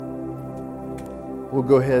We'll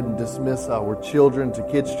go ahead and dismiss our children to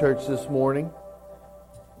Kids Church this morning.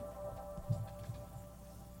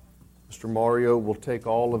 Mr. Mario will take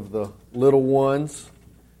all of the little ones.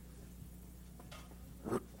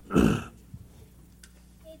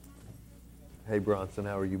 Hey Bronson,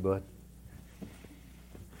 how are you, bud?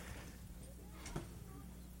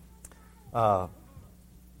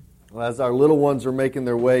 As our little ones are making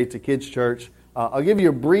their way to Kids Church, I'll give you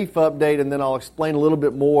a brief update and then I'll explain a little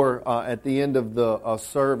bit more at the end of the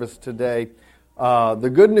service today. The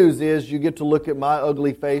good news is you get to look at my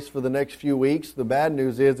ugly face for the next few weeks. The bad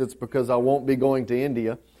news is it's because I won't be going to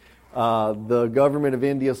India. The government of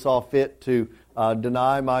India saw fit to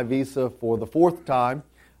deny my visa for the fourth time.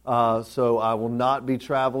 So I will not be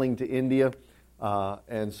traveling to India.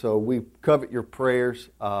 And so we covet your prayers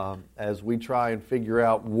as we try and figure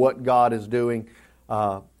out what God is doing.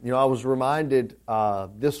 I was reminded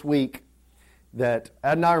this week that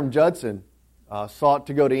Adoniram Judson sought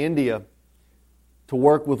to go to India to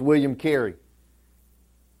work with William Carey.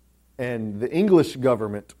 And the English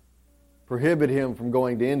government prohibited him from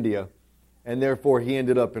going to India, and therefore he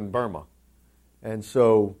ended up in Burma. And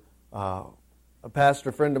so a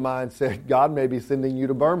pastor friend of mine said, God may be sending you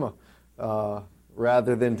to Burma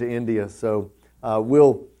rather than to India. So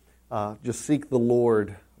we'll just seek the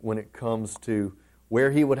Lord when it comes to where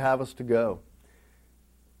He would have us to go.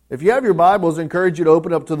 If you have your Bibles, I encourage you to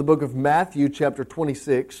open up to the book of Matthew chapter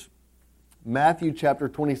 26. Matthew chapter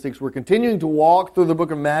 26. We're continuing to walk through the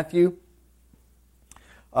book of Matthew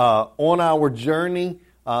on our journey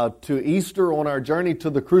to Easter, on our journey to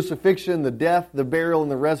the crucifixion, the death, the burial, and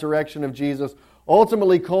the resurrection of Jesus,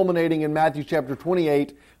 ultimately culminating in Matthew chapter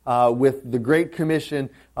 28 with the Great Commission.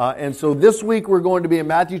 And so this week we're going to be in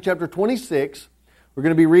Matthew chapter 26. We're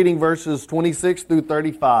going to be reading verses 26 through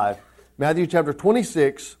 35. Matthew chapter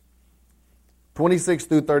 26, 26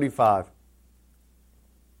 through 35.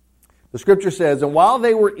 The scripture says, "And while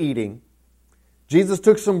they were eating, Jesus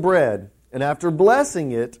took some bread, and after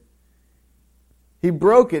blessing it, He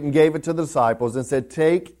broke it and gave it to the disciples and said,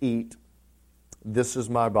 'Take, eat, this is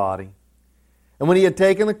my body.' And when He had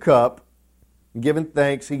taken the cup and given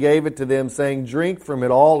thanks, He gave it to them, saying, 'Drink from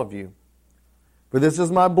it, all of you, for this is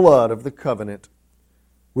my blood of the covenant,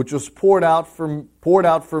 which was poured out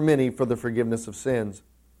for many for the forgiveness of sins.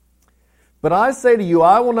 But I say to you,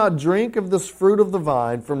 I will not drink of this fruit of the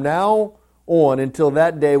vine from now on until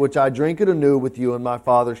that day which I drink it anew with you in my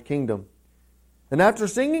Father's kingdom.' And after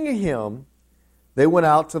singing a hymn, they went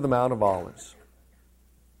out to the Mount of Olives.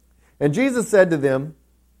 And Jesus said to them,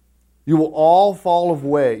 'You will all fall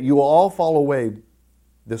away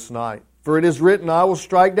this night. For it is written, I will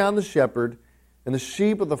strike down the shepherd, and the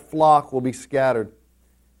sheep of the flock will be scattered.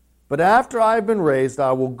 But after I have been raised,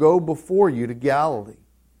 I will go before you to Galilee.'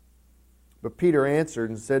 But Peter answered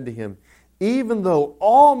and said to Him, 'Even though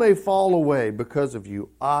all may fall away because of you,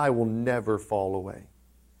 I will never fall away.'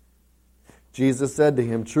 Jesus said to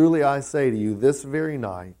him, 'Truly I say to you, this very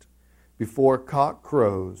night, before cock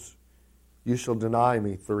crows, you shall deny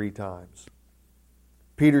me 3 times.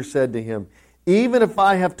 Peter said to Him, 'Even if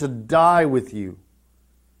I have to die with you,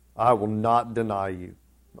 I will not deny you.'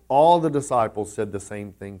 All the disciples said the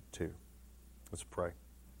same thing too." Let's pray.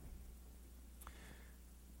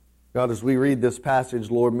 God, as we read this passage,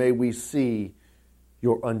 Lord, may we see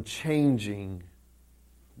Your unchanging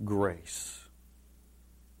grace.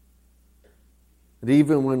 That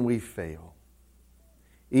even when we fail,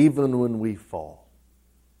 even when we fall,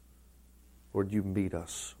 Lord, You meet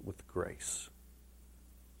us with grace.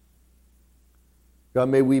 God,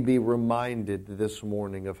 may we be reminded this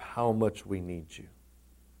morning of how much we need You.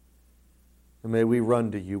 And may we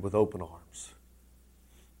run to You with open arms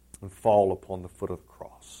and fall upon the foot of the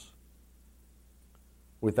cross.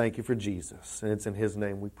 We thank You for Jesus, and it's in His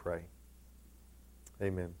name we pray.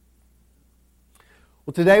 Amen.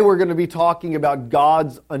 Well, today we're going to be talking about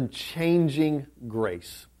God's unchanging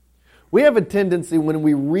grace. We have a tendency when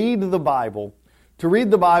we read the Bible to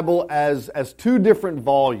read the Bible as 2 different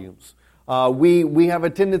volumes. We have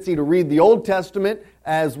a tendency to read the Old Testament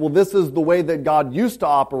as, well, this is the way that God used to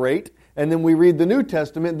operate. And then we read the New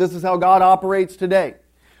Testament, this is how God operates today.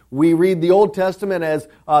 We read the Old Testament as,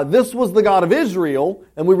 this was the God of Israel.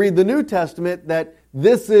 And we read the New Testament that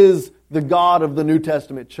this is the God of the New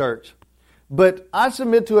Testament church. But I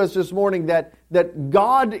submit to us this morning that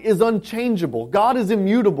God is unchangeable. God is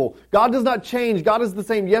immutable. God does not change. God is the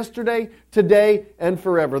same yesterday, today, and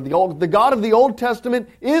forever. The God of the Old Testament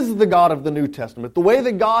is the God of the New Testament. The way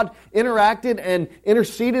that God interacted and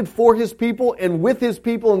interceded for His people and with His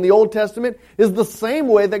people in the Old Testament is the same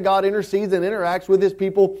way that God intercedes and interacts with His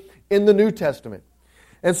people in the New Testament.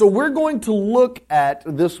 And so we're going to look at,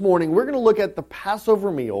 this morning, we're going to look at the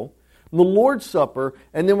Passover meal, the Lord's Supper,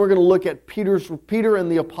 and then we're going to look at Peter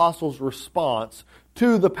and the apostles' response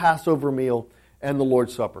to the Passover meal and the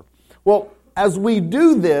Lord's Supper. Well, as we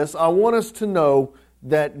do this, I want us to know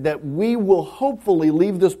that we will hopefully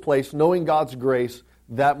leave this place knowing God's grace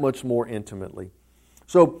that much more intimately.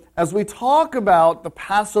 So as we talk about the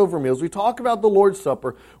Passover meals, we talk about the Lord's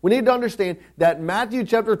Supper, we need to understand that Matthew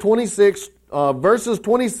chapter 26, verses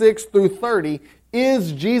 26 through 30,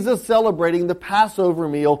 is Jesus celebrating the Passover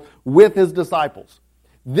meal with His disciples.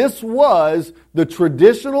 This was the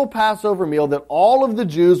traditional Passover meal that all of the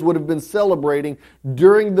Jews would have been celebrating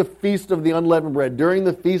during the Feast of the Unleavened Bread, during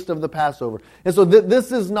the Feast of the Passover. And so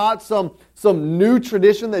this is not some new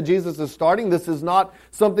tradition that Jesus is starting. This is not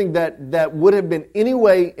something that would have been in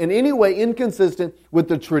any way inconsistent with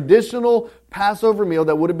the traditional Passover meal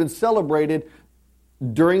that would have been celebrated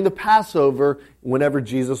during the Passover whenever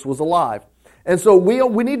Jesus was alive. And so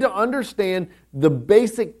we need to understand the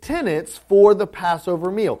basic tenets for the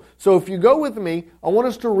Passover meal. So if you go with me, I want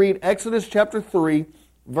us to read Exodus chapter 3,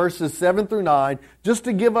 verses 7 through 9, just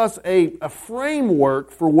to give us a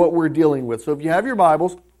framework for what we're dealing with. So if you have your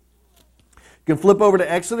Bibles, you can flip over to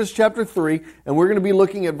Exodus chapter 3, and we're going to be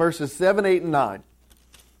looking at verses 7, 8, and 9.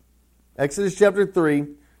 Exodus chapter 3,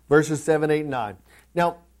 verses 7, 8, and 9.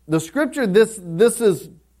 Now, the scripture, this is...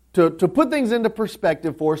 To put things into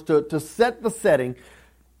perspective for us, to set the setting,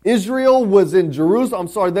 Israel was in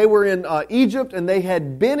Jerusalem, they were in Egypt, and they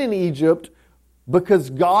had been in Egypt because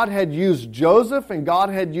God had used Joseph and God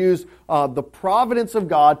had used the providence of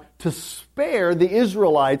God to spare the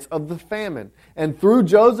Israelites of the famine. And through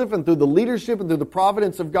Joseph and through the leadership and through the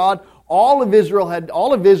providence of God, all of Israel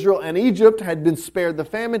and Egypt had been spared the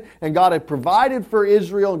famine, and God had provided for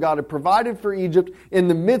Israel and God had provided for Egypt in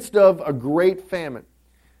the midst of a great famine.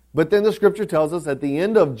 But then the scripture tells us at the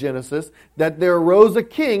end of Genesis that there arose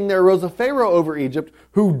a Pharaoh over Egypt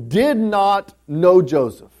who did not know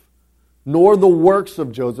Joseph, nor the works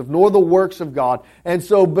of Joseph, nor the works of God. And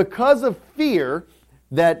so because of fear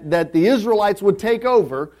that the Israelites would take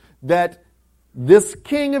over, that this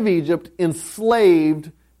king of Egypt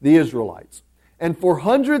enslaved the Israelites. And for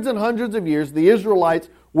hundreds and hundreds of years, the Israelites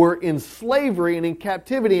were in slavery and in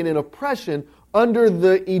captivity and in oppression under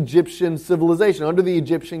the Egyptian civilization, under the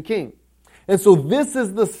Egyptian king. And so this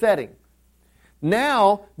is the setting.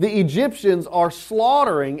 Now the Egyptians are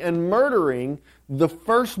slaughtering and murdering the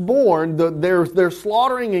firstborn. They're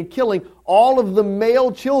slaughtering and killing all of the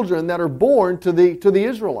male children that are born to the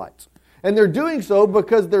Israelites. And they're doing so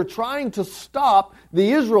because they're trying to stop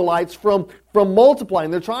the Israelites from multiplying.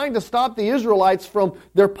 They're trying to stop the Israelites from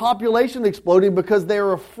their population exploding because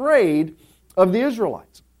they're afraid of the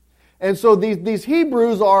Israelites. And so these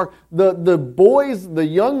Hebrews are, the boys, the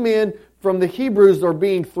young men from the Hebrews are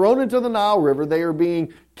being thrown into the Nile River. They are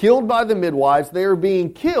being killed by the midwives. They are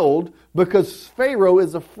being killed because Pharaoh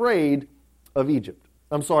is afraid of Egypt.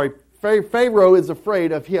 Pharaoh is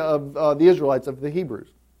afraid of the Israelites, of the Hebrews.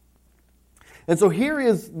 And so here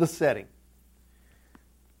is the setting.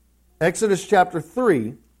 Exodus chapter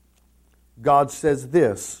 3, God says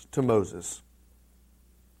this to Moses.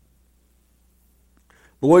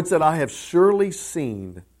 The Lord said, I have surely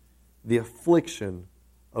seen the affliction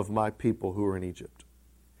of my people who are in Egypt.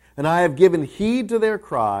 And I have given heed to their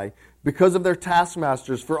cry because of their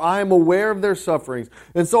taskmasters, for I am aware of their sufferings.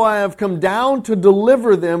 And so I have come down to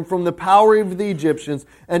deliver them from the power of the Egyptians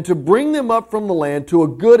and to bring them up from the land to a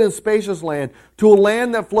good and spacious land, to a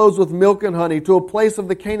land that flows with milk and honey, to a place of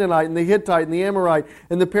the Canaanite and the Hittite and the Amorite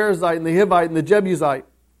and the Perizzite and the Hivite and the Jebusite.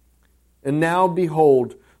 And now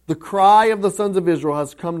behold, the cry of the sons of Israel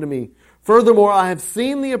has come to me. Furthermore, I have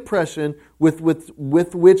seen the oppression with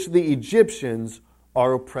which the Egyptians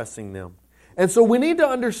are oppressing them. And so we need to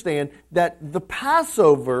understand that the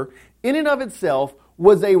Passover, in and of itself,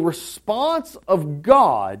 was a response of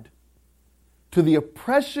God to the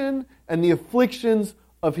oppression and the afflictions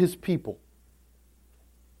of His people.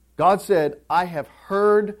 God said, I have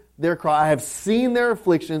heard their cry, I have seen their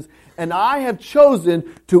afflictions, and I have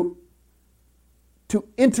chosen to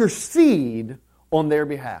intercede on their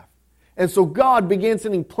behalf. And so God began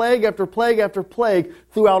sending plague after plague after plague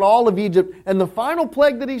throughout all of Egypt. And the final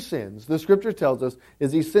plague that He sends, the Scripture tells us,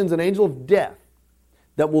 is He sends an angel of death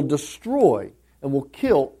that will destroy and will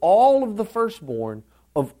kill all of the firstborn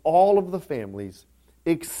of all of the families,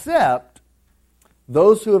 except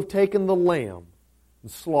those who have taken the lamb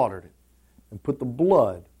and slaughtered it and put the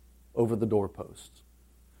blood over the doorposts.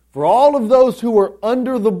 For all of those who are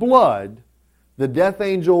under the blood, the death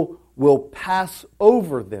angel will pass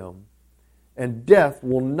over them, and death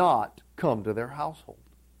will not come to their household.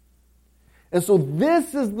 And so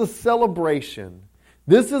this is the celebration.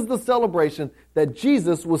 This is the celebration that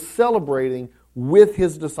Jesus was celebrating with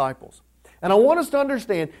His disciples. And I want us to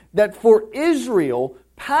understand that for Israel,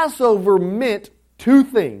 Passover meant two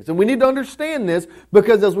things. And we need to understand this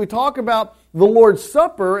because as we talk about the Lord's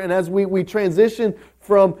Supper and as we transition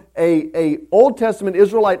from a Old Testament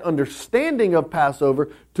Israelite understanding of Passover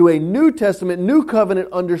to a New Testament, New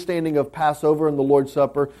Covenant understanding of Passover and the Lord's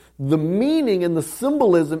Supper, the meaning and the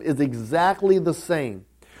symbolism is exactly the same.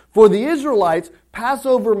 For the Israelites,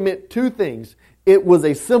 Passover meant two things. It was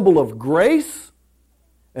a symbol of grace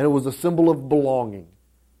and it was a symbol of belonging.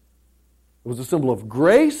 It was a symbol of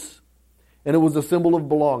grace and it was a symbol of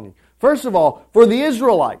belonging. First of all, for the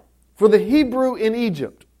Israelite, for the Hebrew in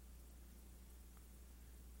Egypt,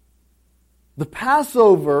 the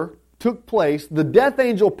Passover took place, the death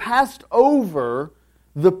angel passed over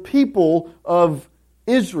the people of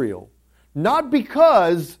Israel, not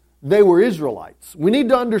because they were Israelites. We need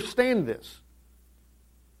to understand this.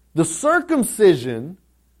 The circumcision,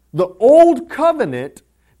 the old covenant,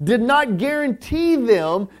 did not guarantee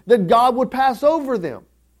them that God would pass over them.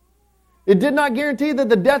 It did not guarantee that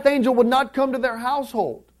the death angel would not come to their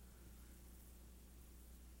household.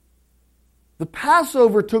 The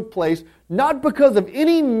Passover took place not because of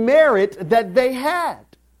any merit that they had.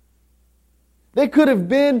 They could have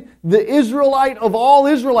been the Israelite of all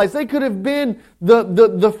Israelites. They could have been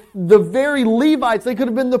the very Levites. They could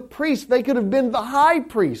have been the priests. They could have been the high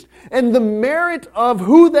priest. And the merit of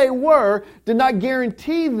who they were did not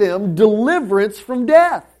guarantee them deliverance from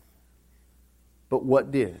death. But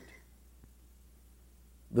what did?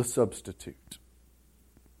 The substitute.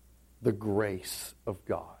 The grace of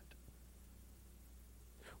God.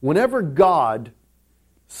 Whenever God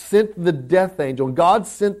sent the death angel, God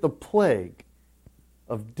sent the plague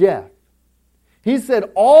of death, He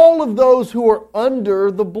said, all of those who are under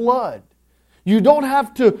the blood. You don't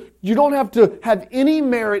have to have any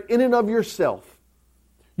merit in and of yourself.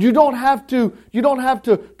 You don't have to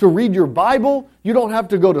read your Bible. You don't have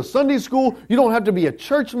to go to Sunday school. You don't have to be a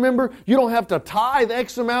church member. You don't have to tithe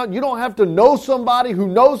X amount. You don't have to know somebody who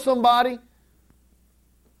knows somebody.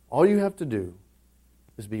 All you have to do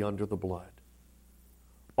is be under the blood.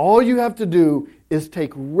 All you have to do is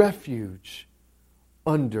take refuge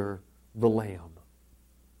under the Lamb.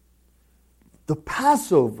 The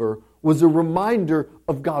Passover was a reminder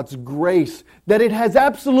of God's grace, that it has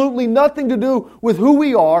absolutely nothing to do with who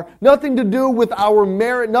we are, nothing to do with our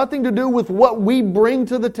merit, nothing to do with what we bring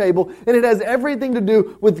to the table, and it has everything to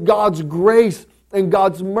do with God's grace and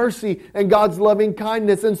God's mercy and God's loving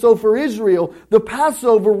kindness. And so for Israel, the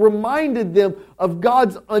Passover reminded them of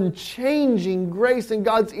God's unchanging grace and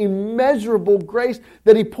God's immeasurable grace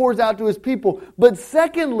that He pours out to His people. But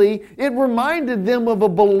secondly, it reminded them of a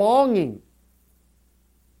belonging.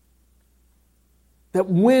 That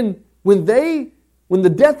when the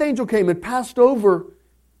death angel came and passed over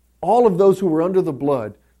all of those who were under the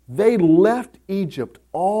blood, they left Egypt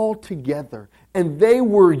all together and they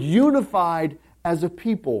were unified as a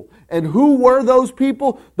people. And who were those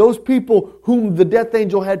people? Those people whom the death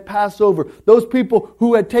angel had passed over. Those people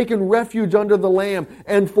who had taken refuge under the Lamb.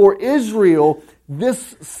 And for Israel,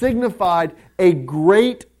 this signified a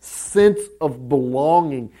great sense of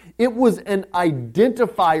belonging. It was an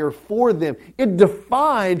identifier for them. It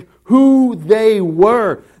defined who they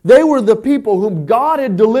were. They were the people whom God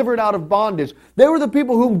had delivered out of bondage. They were the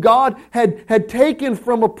people whom God had taken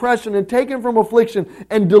from oppression and taken from affliction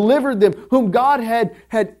and delivered them, whom God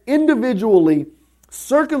had individually,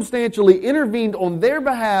 circumstantially intervened on their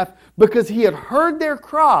behalf because He had heard their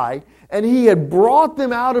cry and He had brought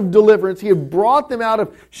them out of deliverance. He had brought them out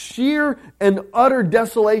of sheer and utter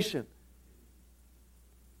desolation.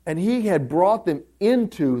 And He had brought them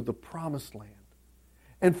into the promised land.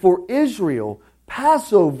 And for Israel,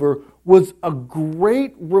 Passover was a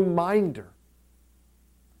great reminder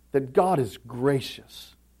that God is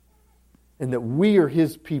gracious and that we are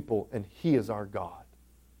His people and He is our God.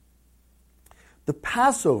 The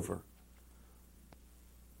Passover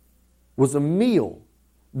was a meal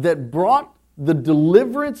that brought the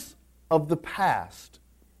deliverance of the past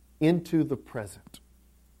into the present.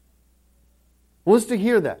 I want us to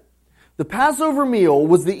hear that. The Passover meal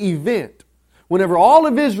was the event whenever all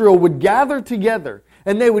of Israel would gather together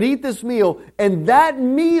and they would eat this meal. And that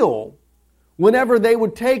meal, whenever they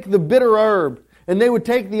would take the bitter herb and they would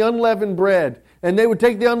take the unleavened bread, and they would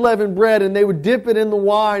take the unleavened bread and they would dip it in the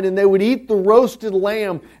wine and they would eat the roasted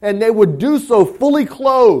lamb, and they would do so fully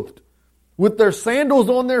clothed with their sandals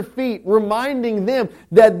on their feet, reminding them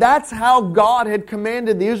that that's how God had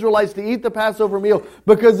commanded the Israelites to eat the Passover meal.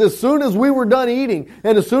 Because as soon as we were done eating,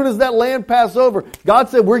 and as soon as that lamb passed over, God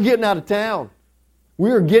said, we're getting out of town. We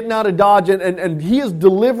are getting out of Dodge, and He is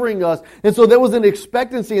delivering us. And so there was an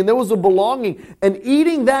expectancy and there was a belonging. And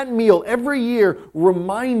eating that meal every year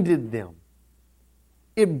reminded them.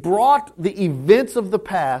 It brought the events of the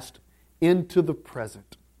past into the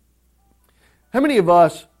present. How many of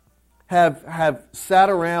us have sat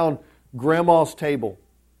around Grandma's table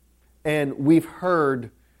and we've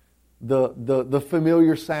heard the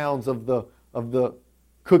familiar sounds of the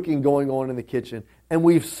cooking going on in the kitchen, and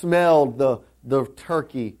we've smelled the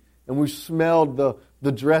turkey, and we've smelled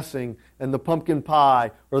the dressing and the pumpkin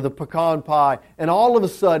pie or the pecan pie, and all of a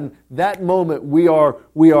sudden, that moment we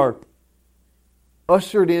are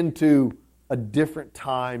ushered into a different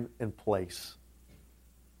time and place.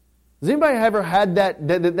 Has anybody ever had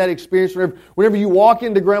that experience whenever you walk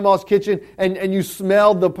into Grandma's kitchen and you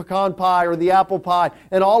smell the pecan pie or the apple pie,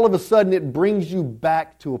 and all of a sudden it brings you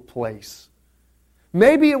back to a place?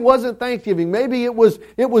 Maybe it wasn't Thanksgiving. Maybe it was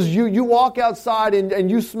you walk outside and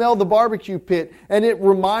you smell the barbecue pit, and it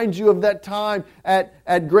reminds you of that time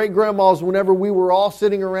at Great Grandma's whenever we were all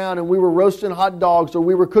sitting around and we were roasting hot dogs or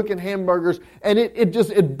we were cooking hamburgers, and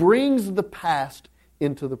it brings the past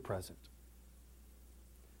into the present.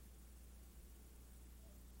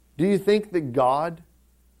 Do you think that God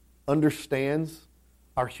understands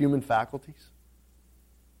our human faculties?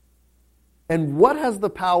 And what has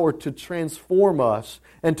the power to transform us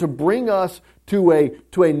and to bring us to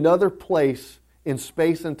another place in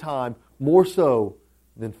space and time more so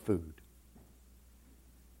than food?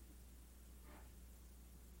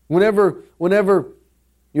 Whenever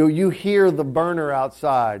you hear the burner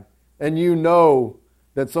outside and you know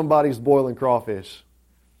that somebody's boiling crawfish,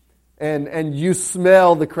 and you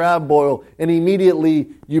smell the crab boil and immediately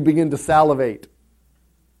you begin to salivate,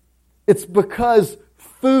 it's because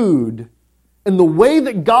food, and the way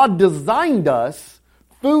that God designed us,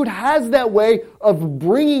 food has that way of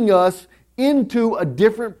bringing us into a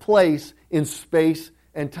different place in space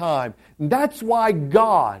and time. And that's why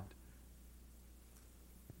God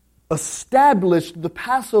established the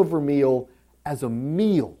Passover meal as a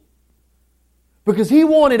meal. Because He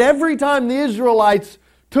wanted every time the Israelites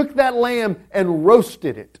took that lamb and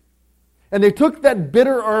roasted it, and they took that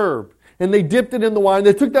bitter herb, and they dipped it in the wine.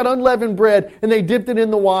 They took that unleavened bread and they dipped it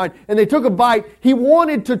in the wine. And they took a bite. He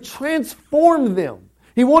wanted to transform them.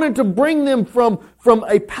 He wanted to bring them from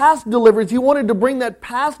a past deliverance. He wanted to bring that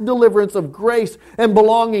past deliverance of grace and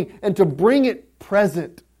belonging and to bring it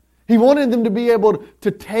present. He wanted them to be able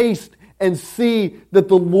to taste and see that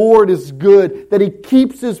the Lord is good, that He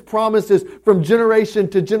keeps His promises from generation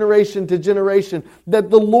to generation to generation,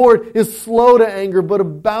 that the Lord is slow to anger but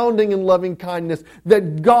abounding in loving kindness,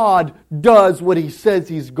 that God does what He says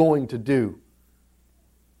He's going to do.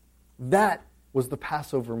 That was the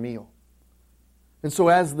Passover meal. And so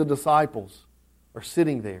as the disciples are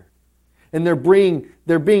sitting there, and they're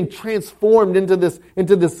being transformed into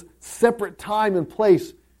this separate time and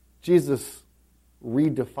place, Jesus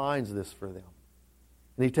redefines this for them.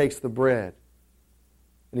 And He takes the bread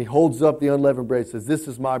and He holds up the unleavened bread and says, "This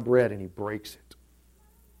is my bread," and He breaks it.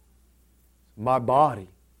 My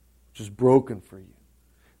body, which is broken for you.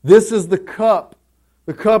 This is the cup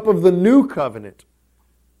of the new covenant.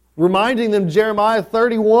 Reminding them, Jeremiah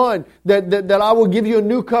 31, that I will give you a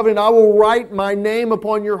new covenant. I will write my name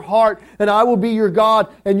upon your heart, and I will be your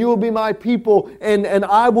God, and you will be my people, and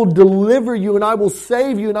I will deliver you, and I will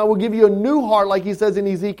save you, and I will give you a new heart, like He says in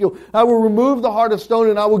Ezekiel. I will remove the heart of stone,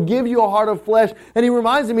 and I will give you a heart of flesh. And He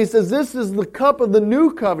reminds them, He says, this is the cup of the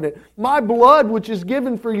new covenant, my blood which is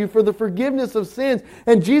given for you for the forgiveness of sins.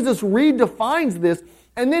 And Jesus redefines this,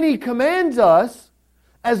 and then He commands us,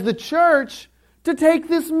 as the church, to take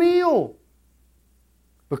this meal.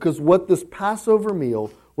 Because what this Passover meal,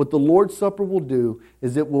 what the Lord's Supper will do,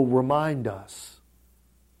 is it will remind us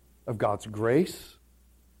of God's grace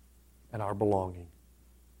and our belonging.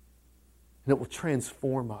 And it will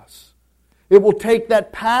transform us. It will take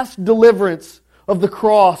that past deliverance of the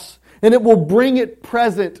cross and it will bring it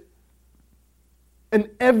present. And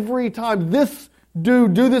every time, do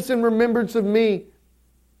this in remembrance of me.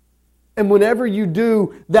 And whenever you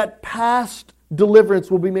do, that past deliverance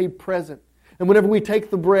will be made present. And whenever we take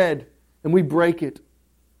the bread and we break it,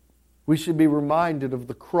 we should be reminded of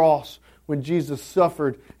the cross when Jesus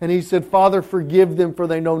suffered and He said, Father, forgive them for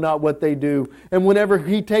they know not what they do. And whenever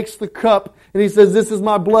He takes the cup and He says, this is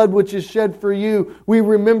my blood which is shed for you, we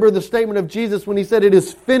remember the statement of Jesus when He said, it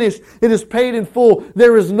is finished, it is paid in full.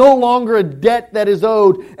 There is no longer a debt that is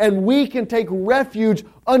owed, and we can take refuge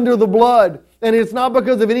under the blood. And it's not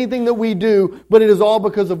because of anything that we do, but it is all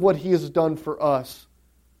because of what He has done for us.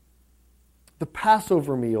 The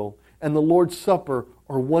Passover meal and the Lord's Supper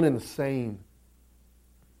are one and the same.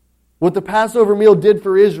 What the Passover meal did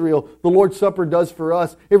for Israel, the Lord's Supper does for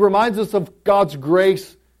us. It reminds us of God's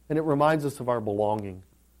grace, and it reminds us of our belonging.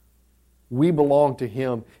 We belong to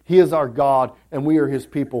Him. He is our God, and we are His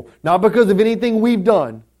people. Not because of anything we've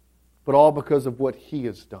done, but all because of what He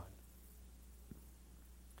has done.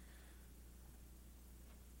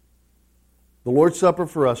 The Lord's Supper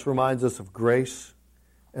for us reminds us of grace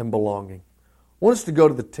and belonging. I want us to go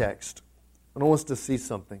to the text, and I want us to see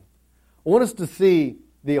something. I want us to see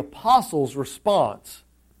the apostles' response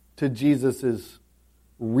to Jesus'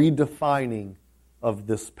 redefining of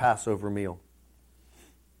this Passover meal.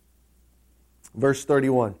 Verse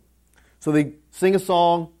 31. So they sing a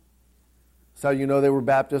song. That's how you know they were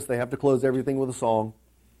Baptists. They have to close everything with a song.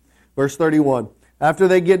 Verse 31. After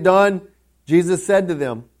they get done, Jesus said to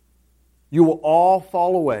them, you will all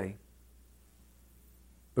fall away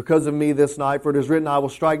because of me this night, for it is written, I will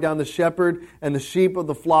strike down the shepherd, and the sheep of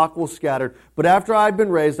the flock will scatter. But after I have been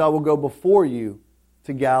raised, I will go before you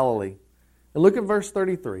to Galilee. And look at verse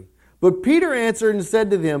 33. But Peter answered and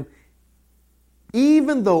said to them,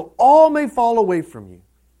 even though all may fall away from you,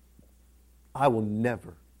 I will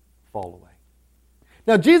never fall away.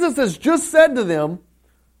 Now Jesus has just said to them,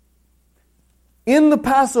 in the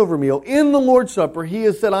Passover meal, in the Lord's Supper, He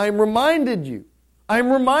has said, I'm reminding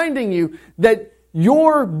you that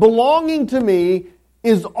your belonging to me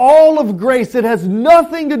is all of grace. It has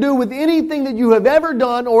nothing to do with anything that you have ever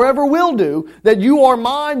done or ever will do. That you are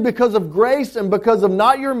mine because of grace and because of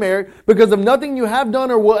not your merit, because of nothing you have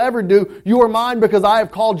done or will ever do. You are mine because I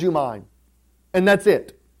have called you mine. And that's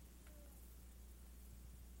it.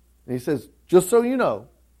 And He says, just so you know,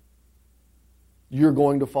 you're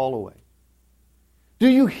going to fall away. Do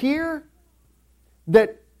you hear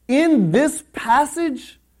that in this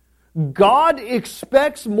passage, God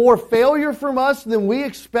expects more failure from us than we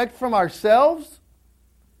expect from ourselves?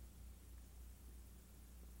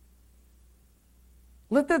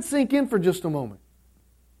 Let that sink in for just a moment.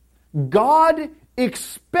 God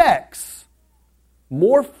expects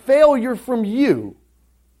more failure from you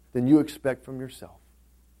than you expect from yourself.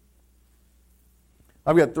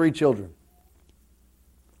 I've got 3 children.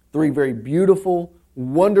 3 very beautiful,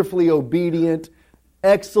 wonderfully obedient,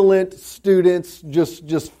 excellent students,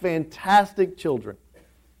 just fantastic children.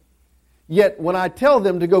 Yet when I tell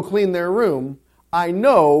them to go clean their room, I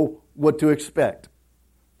know what to expect.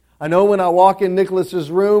 I know when I walk in Nicholas's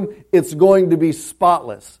room, it's going to be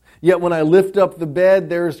spotless. Yet when I lift up the bed,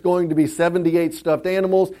 there's going to be 78 stuffed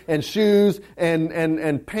animals and shoes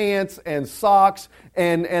and pants and socks.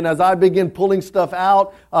 And as I begin pulling stuff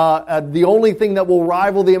out, the only thing that will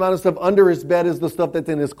rival the amount of stuff under his bed is the stuff that's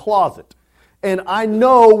in his closet. And I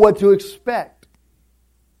know what to expect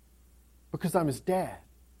because I'm his dad.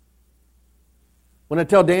 When I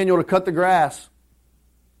tell Daniel to cut the grass,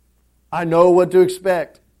 I know what to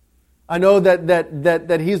expect. I know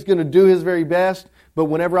that he's going to do his very best, but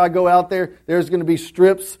whenever I go out there, there's going to be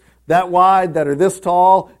strips that wide that are this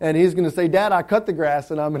tall, and he's going to say, Dad, I cut the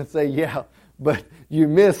grass, and I'm going to say, yeah, but you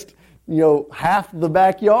missed, half the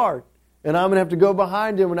backyard, and I'm going to have to go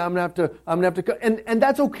behind him, and I'm going to have to cut, and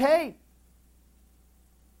that's okay,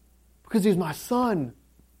 because he's my son,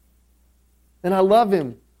 and I love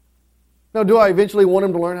him. Now, do I eventually want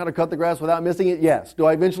him to learn how to cut the grass without missing it? Yes. Do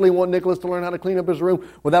I eventually want Nicholas to learn how to clean up his room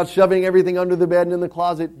without shoving everything under the bed and in the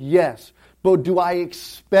closet? Yes. But do I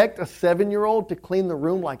expect a 7-year-old to clean the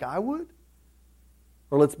room like I would?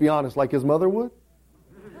 Or let's be honest, like his mother would?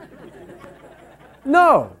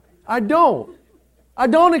 No, I don't. I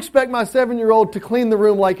don't expect my 7-year-old to clean the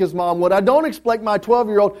room like his mom would. I don't expect my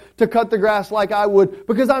 12-year-old to cut the grass like I would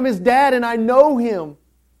because I'm his dad and I know him.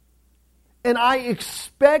 And I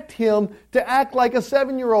expect him to act like a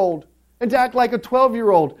 7-year-old and to act like a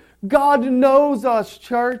 12-year-old. God knows us,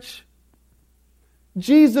 church.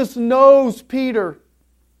 Jesus knows Peter.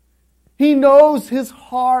 He knows his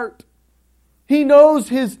heart. He knows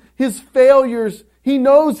his failures. He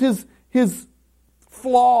knows his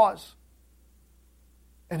flaws.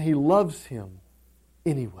 And he loves him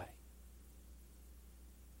anyway.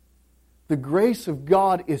 The grace of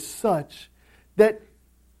God is such that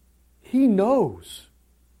He knows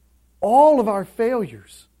all of our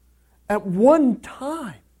failures at one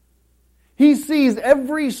time. He sees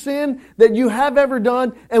every sin that you have ever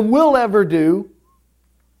done and will ever do.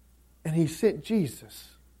 And He sent Jesus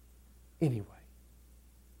anyway.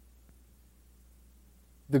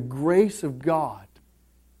 The grace of God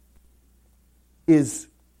is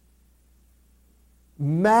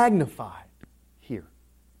magnified here.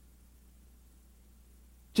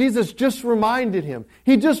 Jesus just reminded him.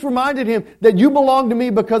 He just reminded him that you belong to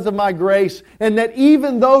me because of my grace, and that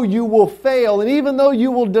even though you will fail, and even though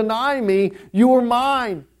you will deny me, you are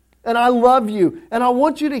mine, and I love you. And I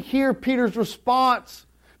want you to hear Peter's response.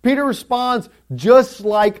 Peter responds just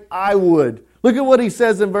like I would. Look at what he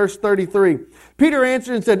says in verse 33. Peter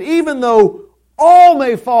answered and said, even though all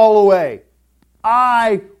may fall away,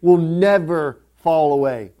 I will never fall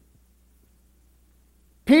away.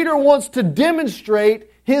 Peter wants to demonstrate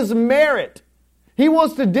his merit. He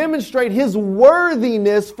wants to demonstrate his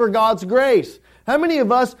worthiness for God's grace. How many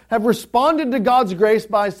of us have responded to God's grace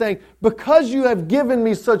by saying, because you have given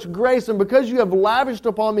me such grace and because you have lavished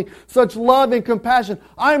upon me such love and compassion,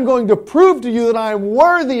 I am going to prove to you that I am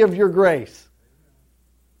worthy of your grace.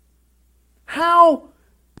 How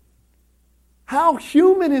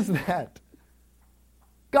human is that?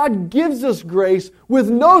 God gives us grace with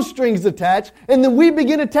no strings attached, and then we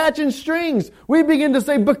begin attaching strings. We begin to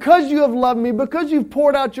say, because you have loved me, because you've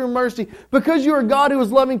poured out your mercy, because you are God who is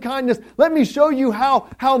loving kindness, let me show you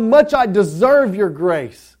how much I deserve your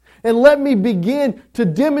grace. And let me begin to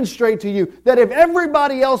demonstrate to you that if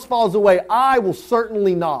everybody else falls away, I will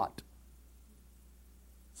certainly not.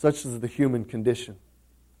 Such is the human condition.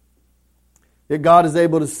 Yet God is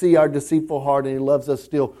able to see our deceitful heart, and He loves us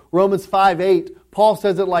still. Romans 5:8, Paul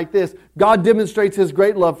says it like this: God demonstrates His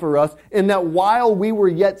great love for us in that while we were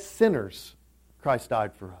yet sinners, Christ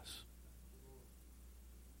died for us.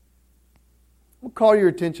 I'll call your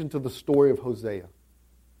attention to the story of Hosea.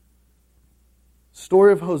 The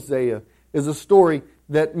story of Hosea is a story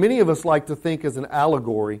that many of us like to think is an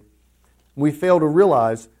allegory. We fail to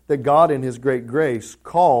realize that God in His great grace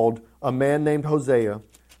called a man named Hosea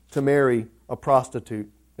to marry a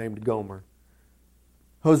prostitute named Gomer.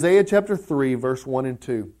 Hosea chapter 3, verse 1 and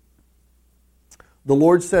 2. The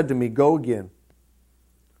Lord said to me, go again,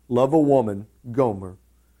 love a woman, Gomer,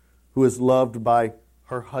 who is loved by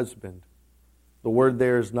her husband. The word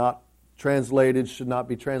there is not translated, should not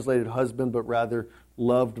be translated husband, but rather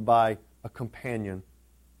loved by a companion.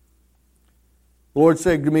 The Lord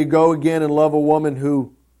said to me, go again and love a woman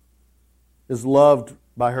who is loved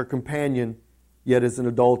by her companion, yet is an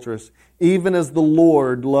adulteress, even as the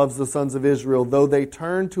Lord loves the sons of Israel, though they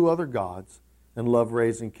turn to other gods and love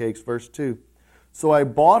raisin cakes. Verse 2, so I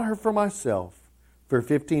bought her for myself for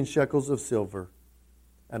 15 shekels of silver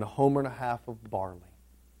and 1.5 homers of barley.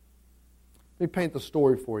 Let me paint the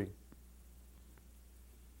story for you.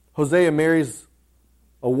 Hosea marries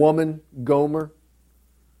a woman, Gomer,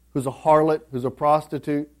 who's a harlot, who's a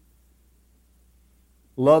prostitute,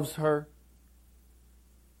 loves her,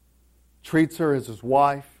 treats her as his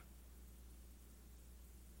wife.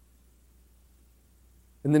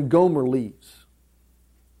 And then Gomer leaves.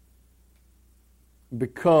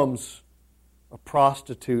 Becomes a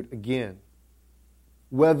prostitute again.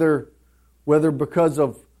 Whether because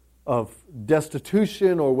of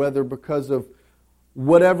destitution or whether because of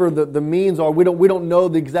whatever the means are, we don't know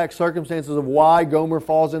the exact circumstances of why Gomer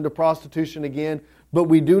falls into prostitution again, but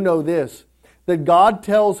we do know this, that God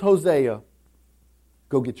tells Hosea,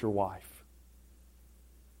 go get your wife.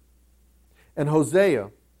 And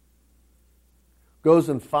Hosea goes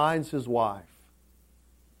and finds his wife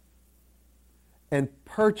and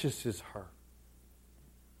purchases her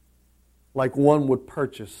like one would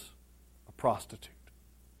purchase a prostitute.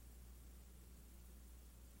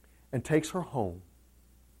 And takes her home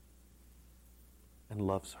and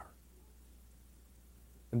loves her.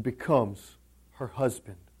 And becomes her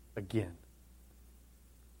husband again.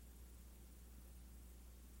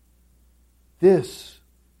 This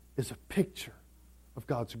is a picture of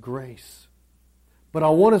God's grace. But I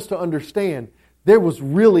want us to understand there was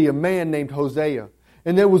really a man named Hosea,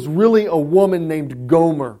 and there was really a woman named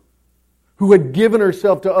Gomer who had given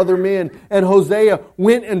herself to other men, and Hosea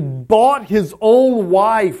went and bought his own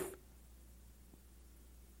wife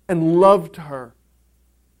and loved her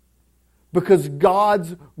because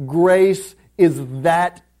God's grace is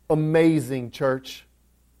that amazing, church.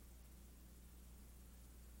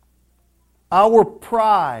 Our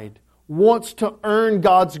pride wants to earn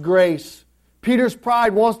God's grace. Peter's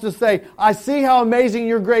pride wants to say, I see how amazing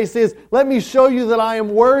your grace is. Let me show you that I am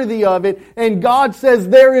worthy of it. And God says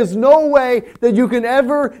there is no way that you can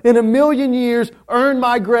ever in a million years earn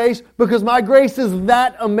my grace because my grace is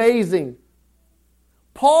that amazing.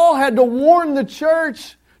 Paul had to warn the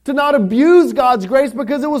church to not abuse God's grace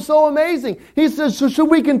because it was so amazing. He says, so should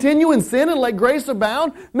we continue in sin and let grace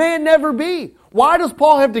abound? May it never be. Why does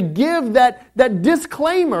Paul have to give that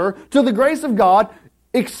disclaimer to the grace of God,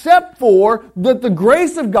 except for that the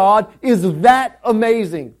grace of God is that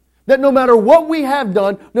amazing? That no matter what we have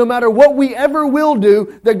done, no matter what we ever will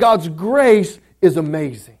do, that God's grace is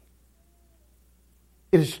amazing.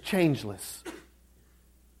 It is changeless.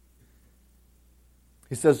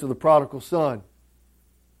 He says to the prodigal son,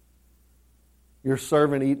 your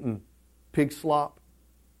servant eating pig slop,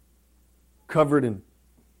 covered in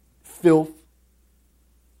filth.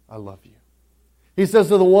 I love you. He says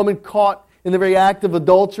to the woman caught in the very act of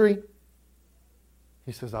adultery,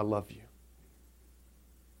 he says, I love you.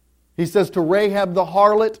 He says to Rahab the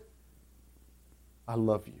harlot, I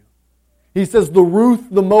love you. He says to Ruth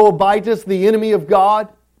the Moabitess, the enemy of God,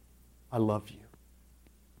 I love you.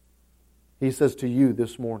 He says to you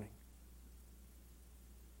this morning,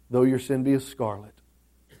 though your sin be as scarlet,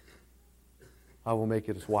 I will make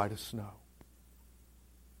it as white as snow.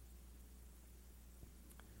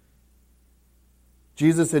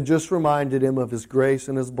 Jesus had just reminded him of His grace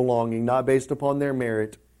and His belonging, not based upon their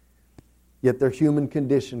merit, yet their human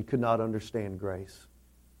condition could not understand grace.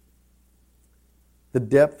 The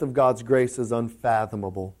depth of God's grace is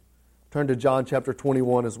unfathomable. Turn to John chapter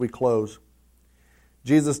 21 as we close.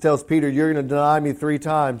 Jesus tells Peter, you're going to deny me 3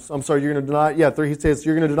 times. He says,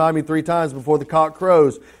 you're going to deny me 3 times before the cock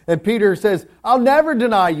crows. And Peter says, I'll never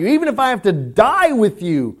deny you. Even if I have to die with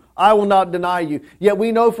you, I will not deny you. Yet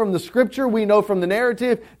we know from the Scripture, we know from the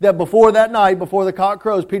narrative, that before that night, before the cock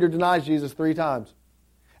crows, Peter denies Jesus 3 times.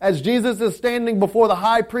 As Jesus is standing before the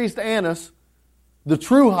high priest Annas, the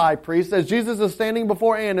true high priest, as Jesus is standing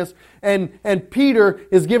before Annas, and Peter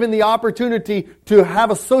is given the opportunity to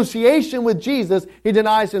have association with Jesus, he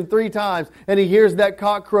denies Him 3 times, and he hears that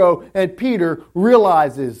cock crow, and Peter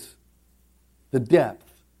realizes the depth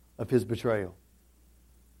of his betrayal.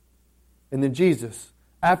 And then Jesus,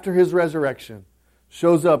 after His resurrection,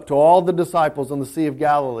 shows up to all the disciples on the Sea of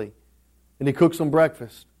Galilee, and He cooks them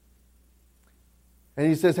breakfast. And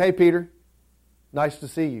He says, hey Peter, nice to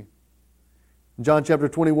see you. John chapter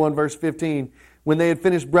 21, verse 15. When they had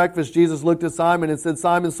finished breakfast, Jesus looked at Simon and said,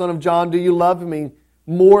 Simon, son of John, do you love me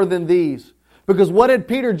more than these? Because what had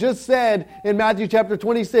Peter just said in Matthew chapter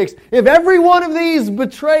 26? If every one of these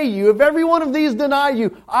betray you, if every one of these deny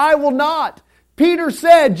you, I will not. Peter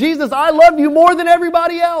said, Jesus, I love you more than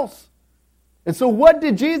everybody else. And so what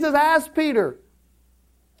did Jesus ask Peter?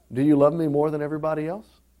 Do you love me more than everybody else?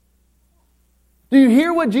 Do you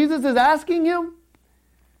hear what Jesus is asking him?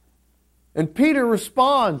 And Peter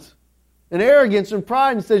responds in arrogance and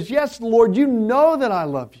pride and says, yes, Lord, you know that I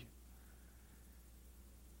love you.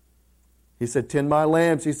 He said, tend my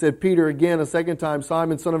lambs. He said, Peter, again, a second time,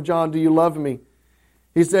 Simon, son of John, do you love me?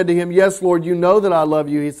 He said to him, yes, Lord, you know that I love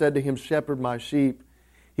you. He said to him, shepherd my sheep.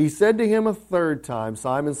 He said to him a third time,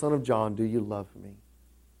 Simon, son of John, do you love me?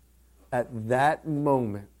 At that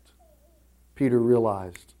moment, Peter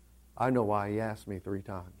realized, I know why he asked me 3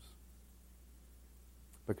 times.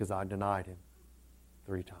 Because I denied Him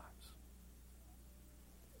 3 times.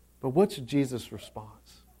 But what's Jesus'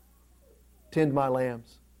 response? Tend my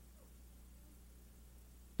lambs.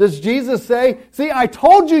 Does Jesus say, see, I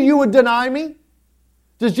told you you would deny me?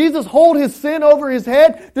 Does Jesus hold His sin over His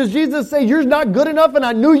head? Does Jesus say, you're not good enough and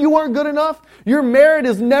I knew you weren't good enough? Your merit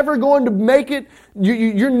is never going to make it.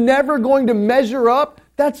 You're never going to measure up.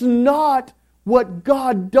 That's not what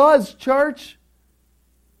God does, church.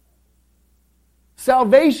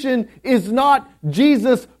 Salvation is not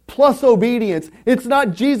Jesus plus obedience. It's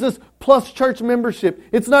not Jesus plus church membership.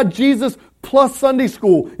 It's not Jesus plus Sunday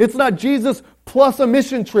school. It's not Jesus plus a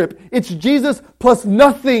mission trip. It's Jesus plus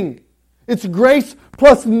nothing. It's grace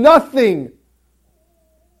plus nothing.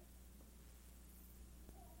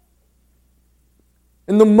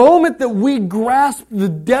 And the moment that we grasp the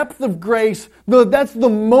depth of grace, that's the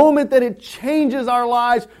moment that it changes our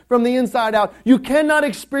lives from the inside out. You cannot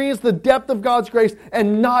experience the depth of God's grace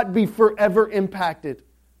and not be forever impacted.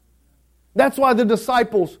 That's why the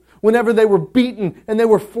disciples, whenever they were beaten and they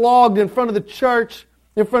were flogged in front of the church,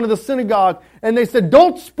 in front of the synagogue, and they said,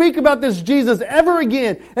 don't speak about this Jesus ever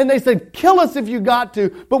again. And they said, kill us if you got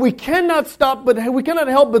to, but we cannot help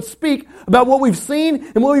but speak about what we've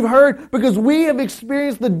seen and what we've heard, because we have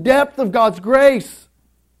experienced the depth of God's grace.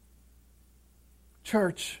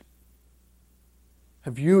 Church,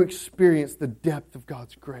 have you experienced the depth of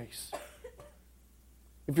God's grace?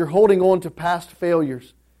 If you're holding on to past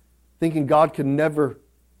failures, thinking God can never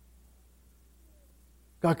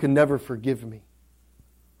forgive me,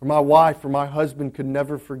 or my wife or my husband could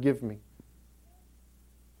never forgive me,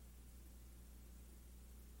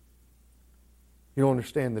 You don't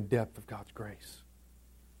understand the depth of God's grace.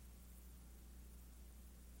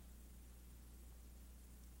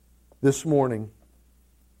 This morning,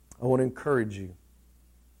 I want to encourage you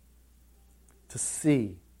to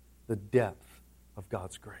see the depth of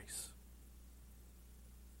God's grace.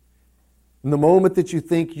 In the moment that you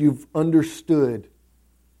think you've understood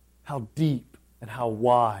how deep and how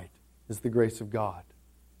wide is the grace of God,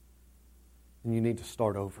 then you need to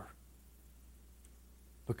start over.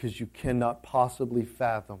 Because you cannot possibly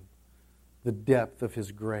fathom the depth of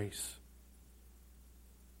His grace.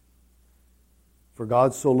 For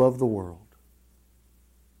God so loved the world,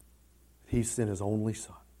 He sent His only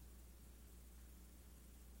Son,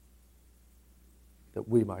 that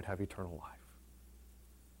we might have eternal life.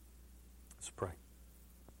 Let's pray.